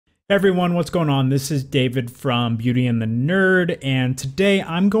Everyone, what's going on? This is David from Beauty and the Nerd, and today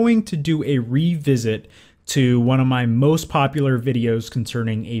I'm going to do a revisit to one of my most popular videos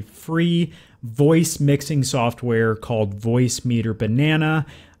concerning a free voice mixing software called Voicemeeter Banana.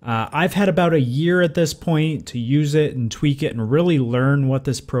 I've had about a year at this point to use it and tweak it and really learn what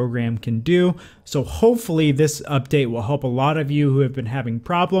this program can do. So hopefully this update will help a lot of you who have been having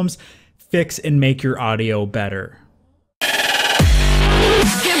problems fix and make your audio better.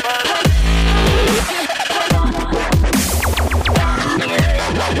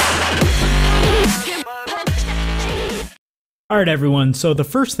 All right, everyone. So the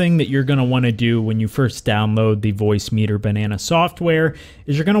first thing that you're going to want to do when you first download the Voicemeeter Banana software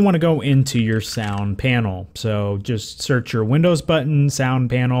is you're going to want to go into your sound panel. So just search your Windows button, sound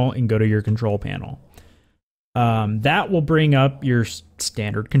panel, and go to your control panel. That will bring up your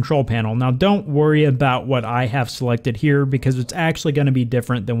standard control panel. Now, don't worry about what I have selected here because it's actually going to be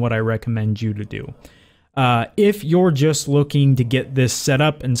different than what I recommend you to do. If you're just looking to get this set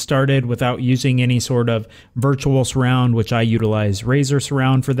up and started without using any sort of virtual surround, which I utilize Razer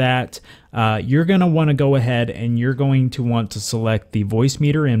Surround for that, you're going to want to go ahead and you're going to want to select the voice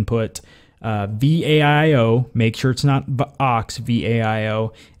meter input, VAIO, make sure it's not aux,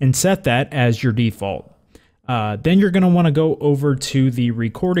 VAIO, and set that as your default. Then you're going to want to go over to the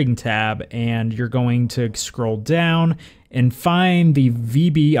recording tab and you're going to scroll down and find the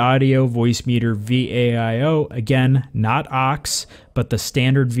VB Audio Voicemeeter VAIO, again, not aux, but the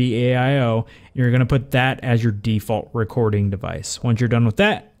standard VAIO. You're going to put that as your default recording device. Once you're done with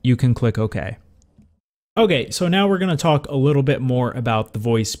that, you can click OK. Okay, so now we're going to talk a little bit more about the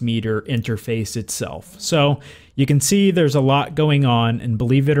Voicemeeter interface itself. So you can see there's a lot going on, and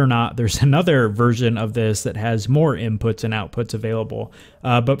believe it or not, there's another version of this that has more inputs and outputs available.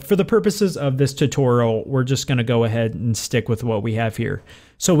 But for the purposes of this tutorial, we're just going to go ahead and stick with what we have here.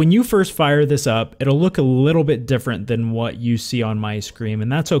 So when you first fire this up, it'll look a little bit different than what you see on my screen,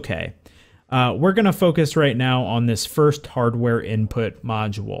 and that's okay. We're going to focus right now on this first hardware input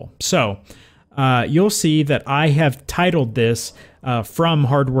module. So you'll see that I have titled this from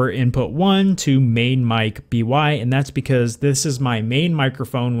hardware input 1 to main mic BY, and that's because this is my main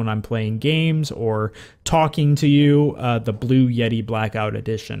microphone when I'm playing games or talking to you, the Blue Yeti Blackout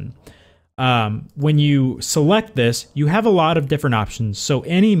Edition. When you select this, you have a lot of different options. So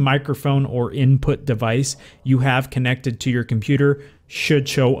any microphone or input device you have connected to your computer should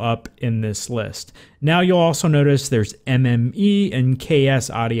show up in this list. Now you'll also notice there's MME and KS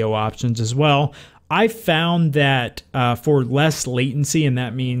audio options as well. I found that for less latency, and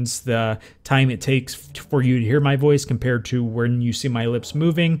that means the time it takes for you to hear my voice compared to when you see my lips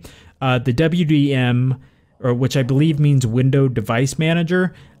moving, the WDM, or which I believe means Window Device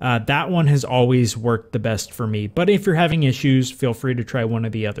Manager, that one has always worked the best for me. But if you're having issues, feel free to try one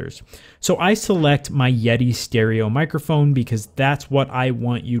of the others. So I select my Yeti stereo microphone because that's what I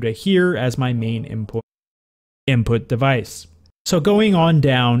want you to hear as my main input device. So going on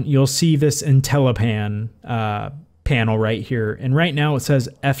down, you'll see this IntelliPan panel right here. And right now it says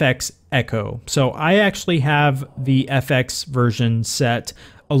FX Echo. So I actually have the FX version set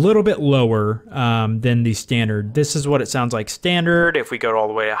a little bit lower than the standard. This is what it sounds like standard. If we go all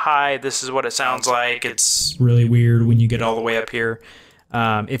the way high, this is what it sounds like. It's really weird when you get all the way up here.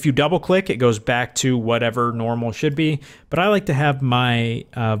 If you double click, it goes back to whatever normal should be. But I like to have my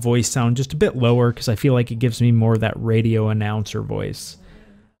voice sound just a bit lower because I feel like it gives me more of that radio announcer voice.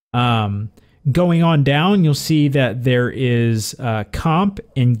 Going on down, you'll see that there is comp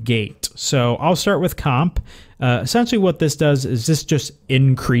and gate. So I'll start with comp. Essentially what this does is this just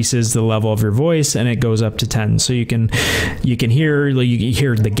increases the level of your voice and it goes up to 10. So you can hear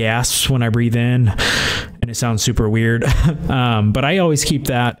the gasps when I breathe in and it sounds super weird. But I always keep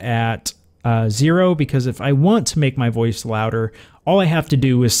that at 0 because if I want to make my voice louder, all I have to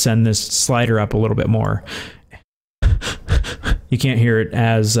do is send this slider up a little bit more. You can't hear it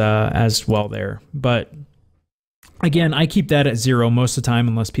as well there, but again, I keep that at 0 most of the time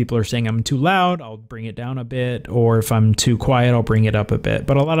unless people are saying I'm too loud, I'll bring it down a bit, or if I'm too quiet, I'll bring it up a bit.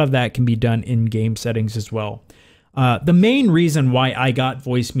 But a lot of that can be done in game settings as well. The main reason why I got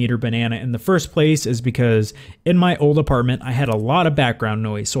Voicemeeter Banana in the first place is because in my old apartment, I had a lot of background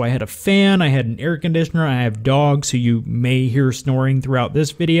noise. So I had a fan, I had an air conditioner, I have dogs who you may hear snoring throughout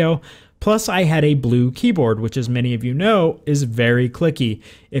this video. Plus, I had a blue keyboard, which as many of you know, is very clicky.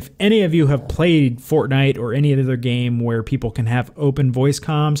 If any of you have played Fortnite or any other game where people can have open voice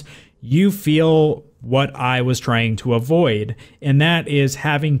comms, you feel what I was trying to avoid. And that is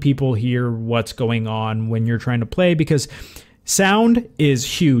having people hear what's going on when you're trying to play, because Sound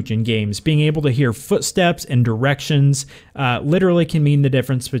is huge in games. Being able to hear footsteps and directions literally can mean the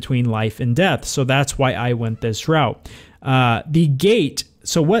difference between life and death. So that's why I went this route. The gate,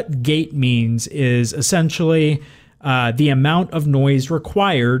 so what gate means is essentially the amount of noise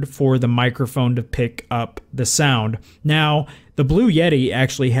required for the microphone to pick up the sound. Now, the Blue Yeti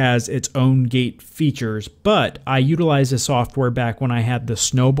actually has its own gate features, but I utilized the software back when I had the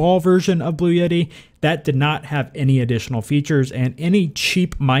Snowball version of Blue Yeti. That did not have any additional features, and any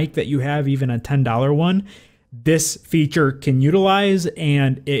cheap mic that you have, even a $10 one, this feature can utilize,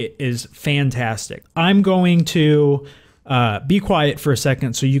 and it is fantastic. I'm going to be quiet for a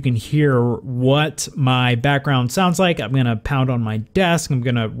second so you can hear what my background sounds like. I'm going to pound on my desk. I'm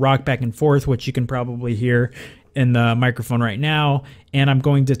going to rock back and forth, which you can probably hear in the microphone right now. And I'm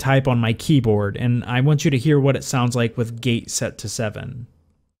going to type on my keyboard. And I want you to hear what it sounds like with gate set to 7.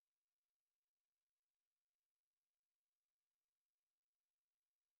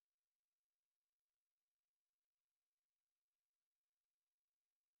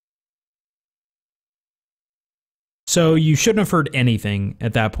 So you shouldn't have heard anything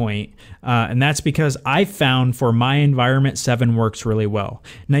at that point, and that's because I found for my environment 7 works really well.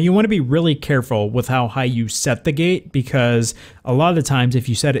 Now you want to be really careful with how high you set the gate, because a lot of the times if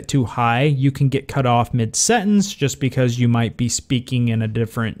you set it too high, you can get cut off mid-sentence just because you might be speaking in a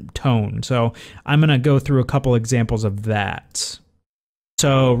different tone. So I'm going to go through a couple examples of that.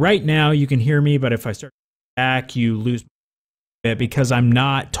 So right now you can hear me, but if I start back, you lose it because I'm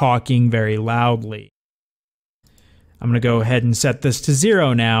not talking very loudly. I'm going to go ahead and set this to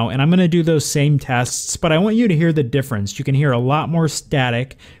 0 now, and I'm going to do those same tests, but I want you to hear the difference. You can hear a lot more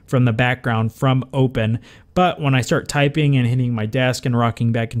static from the background from open, but when I start typing and hitting my desk and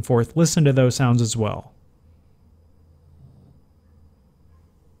rocking back and forth, listen to those sounds as well.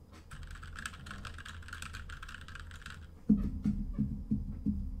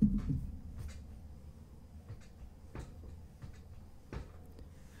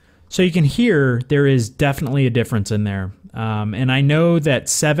 So you can hear there is definitely a difference in there. And I know that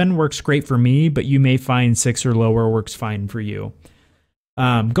 7 works great for me, but you may find 6 or lower works fine for you.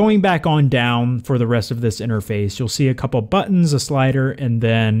 Going back on down for the rest of this interface, you'll see a couple buttons, a slider, and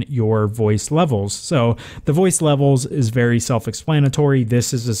then your voice levels. So the voice levels is very self-explanatory.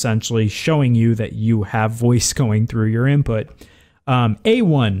 This is essentially showing you that you have voice going through your input.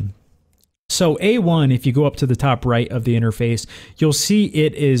 A1. So A1, if you go up to the top right of the interface, you'll see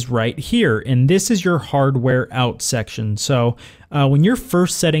it is right here, and this is your hardware out section. So when you're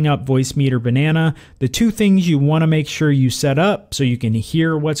first setting up Voicemeeter Banana, the 2 things you want to make sure you set up so you can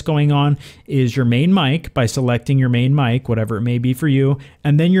hear what's going on is your main mic by selecting your main mic, whatever it may be for you,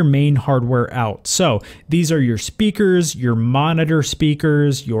 and then your main hardware out. So these are your speakers, your monitor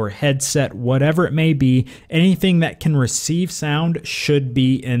speakers, your headset, whatever it may be. Anything that can receive sound should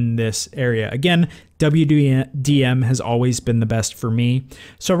be in this area. Again, WDM has always been the best for me.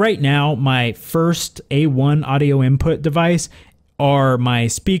 So right now, my first A1 audio input device are my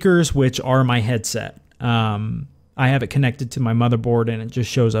speakers, which are my headset. I have it connected to my motherboard and it just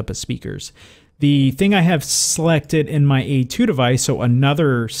shows up as speakers. The thing I have selected in my A2 device, so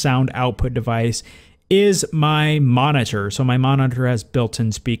another sound output device, is my monitor. So my monitor has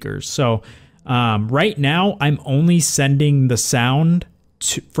built-in speakers. So right now, I'm only sending the sound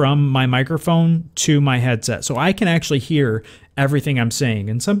from my microphone to my headset. So I can actually hear everything I'm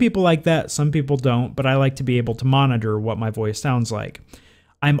saying. And some people like that, some people don't, but I like to be able to monitor what my voice sounds like.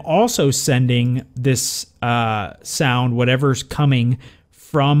 I'm also sending this sound, whatever's coming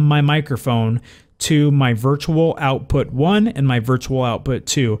from my microphone, to my virtual output 1 and my virtual output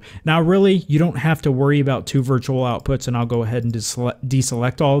 2. Now really, you don't have to worry about 2 virtual outputs, and I'll go ahead and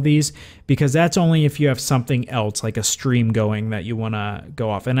deselect all of these, because that's only if you have something else like a stream going that you want to go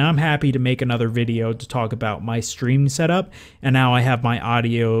off. And I'm happy to make another video to talk about my stream setup and how I have my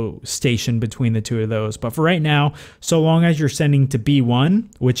audio station between the 2 of those. But for right now, so long as you're sending to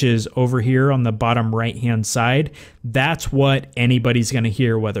B1, which is over here on the bottom right hand side, that's what anybody's going to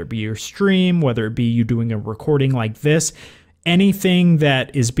hear, whether it be your stream, whether it be you doing a recording like this. Anything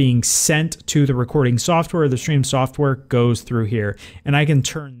that is being sent to the recording software, the stream software, goes through here. And I can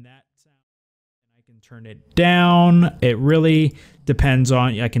turn that sound, and I can turn it down. It really depends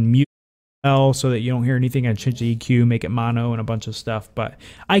on, I can mute L so that you don't hear anything. I change the EQ, make it mono, and a bunch of stuff, but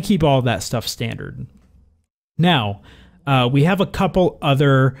I keep all of that stuff standard. Now, we have a couple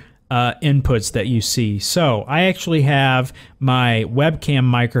other inputs that you see. So I actually have my webcam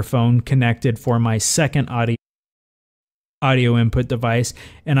microphone connected for my second audio audio input device,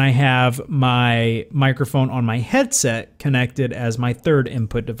 and I have my microphone on my headset connected as my third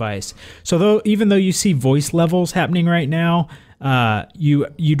input device. So even though you see voice levels happening right now,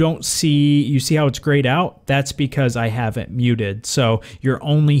 you don't see, you see how it's grayed out? That's because I have it muted. So you're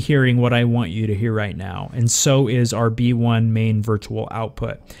only hearing what I want you to hear right now. And so is our B1 main virtual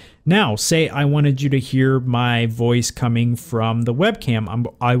output. Now, say I wanted you to hear my voice coming from the webcam.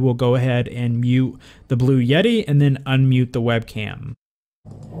 I will go ahead and mute the Blue Yeti and then unmute the webcam.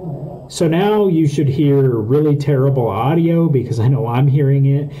 So now you should hear really terrible audio because I know I'm hearing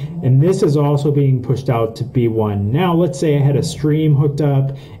it. And this is also being pushed out to B1. Now, let's say I had a stream hooked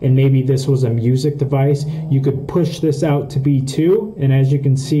up and maybe this was a music device. You could push this out to B2. And as you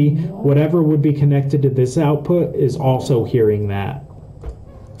can see, whatever would be connected to this output is also hearing that.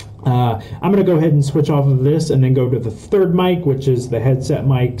 I'm going to go ahead and switch off of this and then go to the third mic, which is the headset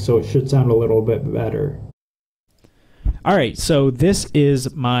mic, so it should sound a little bit better. All right, so this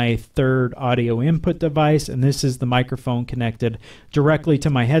is my third audio input device, and this is the microphone connected directly to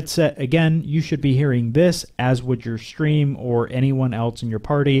my headset. Again, you should be hearing this, as would your stream or anyone else in your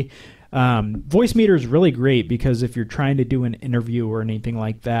party. Voicemeeter is really great because if you're trying to do an interview or anything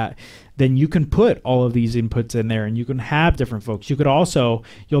like that, then you can put all of these inputs in there and you can have different folks. You could also,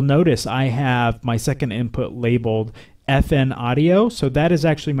 you'll notice I have my second input labeled FN audio. So that is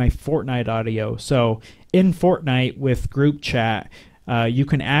actually my Fortnite audio. So in Fortnite with group chat, you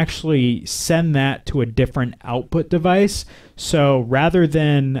can actually send that to a different output device. So rather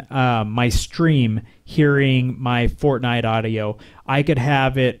than my stream hearing my Fortnite audio, I could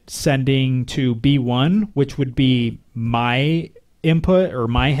have it sending to B1, which would be my input or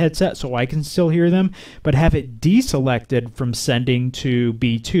my headset, so I can still hear them, but have it deselected from sending to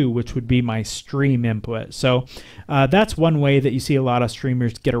B2, which would be my stream input. So that's one way that you see a lot of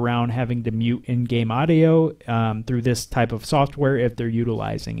streamers get around having to mute in-game audio through this type of software if they're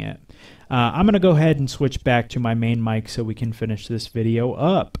utilizing it. I'm going to go ahead and switch back to my main mic so we can finish this video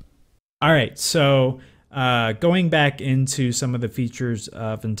up. All right, so going back into some of the features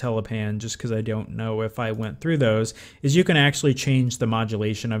of IntelliPan, just because I don't know if I went through those, is you can actually change the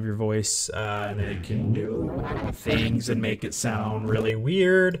modulation of your voice, and it can do things and make it sound really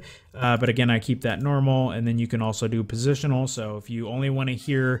weird. But again, I keep that normal, and then you can also do positional. So if you only want to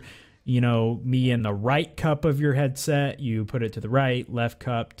hear, you know, me in the right cup of your headset, you put it to the right, left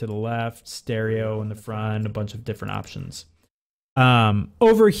cup to the left, stereo in the front, a bunch of different options.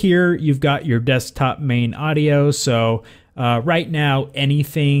 Over here, you've got your desktop main audio. So right now,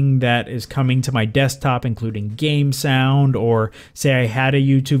 anything that is coming to my desktop, including game sound, or say I had a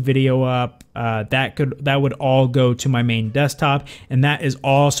YouTube video up, that would all go to my main desktop, and that is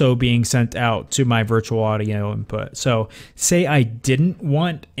also being sent out to my virtual audio input. So say I didn't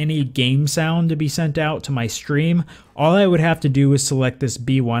want any game sound to be sent out to my stream, all I would have to do is select this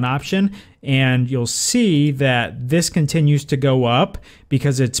B1 option, and you'll see that this continues to go up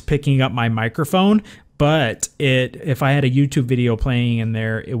because it's picking up my microphone. But if I had a YouTube video playing in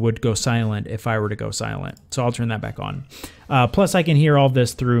there, it would go silent if I were to go silent. So I'll turn that back on. Plus, I can hear all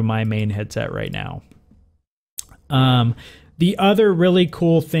this through my main headset right now. The other really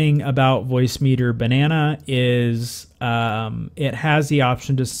cool thing about Voicemeeter Banana is it has the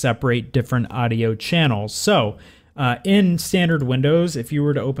option to separate different audio channels. So in standard Windows, if you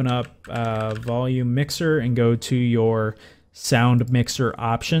were to open up Volume Mixer and go to your sound mixer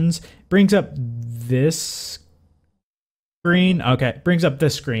options, brings up this screen. Okay, brings up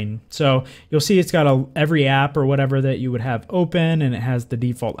this screen. So you'll see it's got every app or whatever that you would have open, and it has the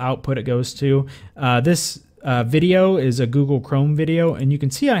default output it goes to. This video is a Google Chrome video, and you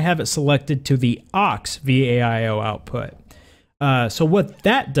can see I have it selected to the aux VAIO output. So what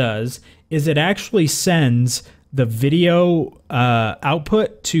that does is it actually sends the video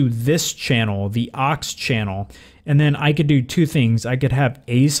output to this channel, the aux channel. And then I could do two things. I could have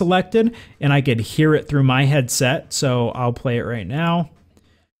A selected and I could hear it through my headset. So I'll play it right now.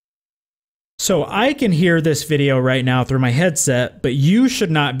 So I can hear this video right now through my headset, but you should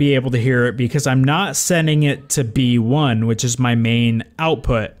not be able to hear it because I'm not sending it to B1, which is my main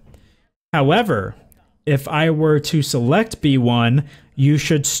output. However, if I were to select B1, you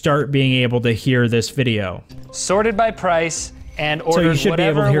should start being able to hear this video. Sorted by price and So you ordered should be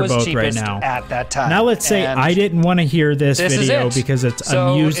able whatever to hear was both right cheapest now. at that time. Now let's say And I didn't want to hear this this is video it. because it's So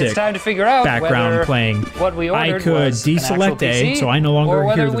a music it's time to figure out background whether playing. what we I ordered could was an actual deselect A, PC, so I no longer or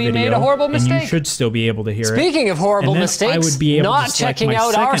whether hear the we video, made a horrible and you mistake. should still be able to hear it. Speaking of horrible And then I mistakes, would be able not to select checking my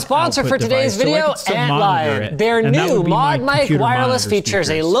out our second sponsor for output today's device, so I video, could still monitor Antlion. it, Their and that new would be my Mod Mic computer wireless monitor features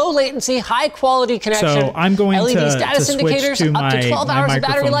a speakers. low latency, high quality connection, So I'm going LED to status switch indicators, to up to 12 my hours of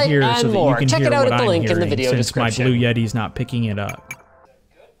battery microphone life, here so and that more. you can Check hear it out what at the I'm link in the hearing, video since description. my Blue Yeti's not picking it up.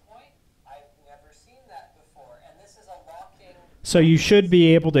 So you should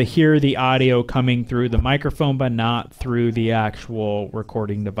be able to hear the audio coming through the microphone, but not through the actual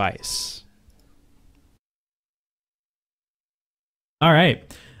recording device. All right.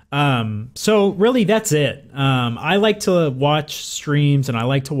 So really that's it. I like to watch streams and I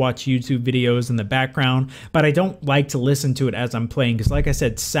like to watch YouTube videos in the background, but I don't like to listen to it as I'm playing because, like I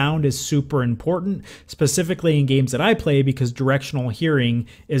said, sound is super important, specifically in games that I play, because directional hearing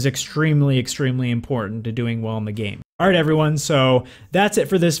is extremely, extremely important to doing well in the game. All right, everyone, so that's it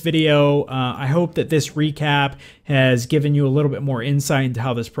for this video. I hope that this recap has given you a little bit more insight into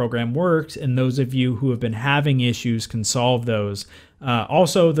how this program works, and those of you who have been having issues can solve those.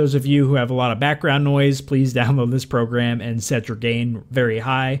 Also, those of you who have a lot of background noise, please download this program and set your gain very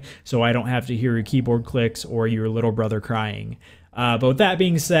high so I don't have to hear your keyboard clicks or your little brother crying. But with that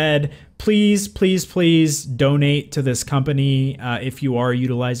being said, please, please, please donate to this company if you are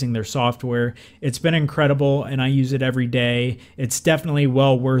utilizing their software. It's been incredible and I use it every day. It's definitely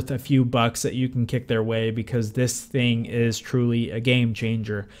well worth a few bucks that you can kick their way because this thing is truly a game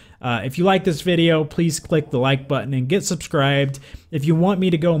changer. If you like this video, please click the like button and get subscribed. If you want me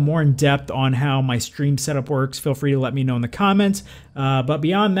to go more in depth on how my stream setup works, feel free to let me know in the comments. But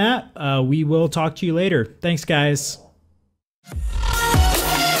beyond that, we will talk to you later. Thanks, guys.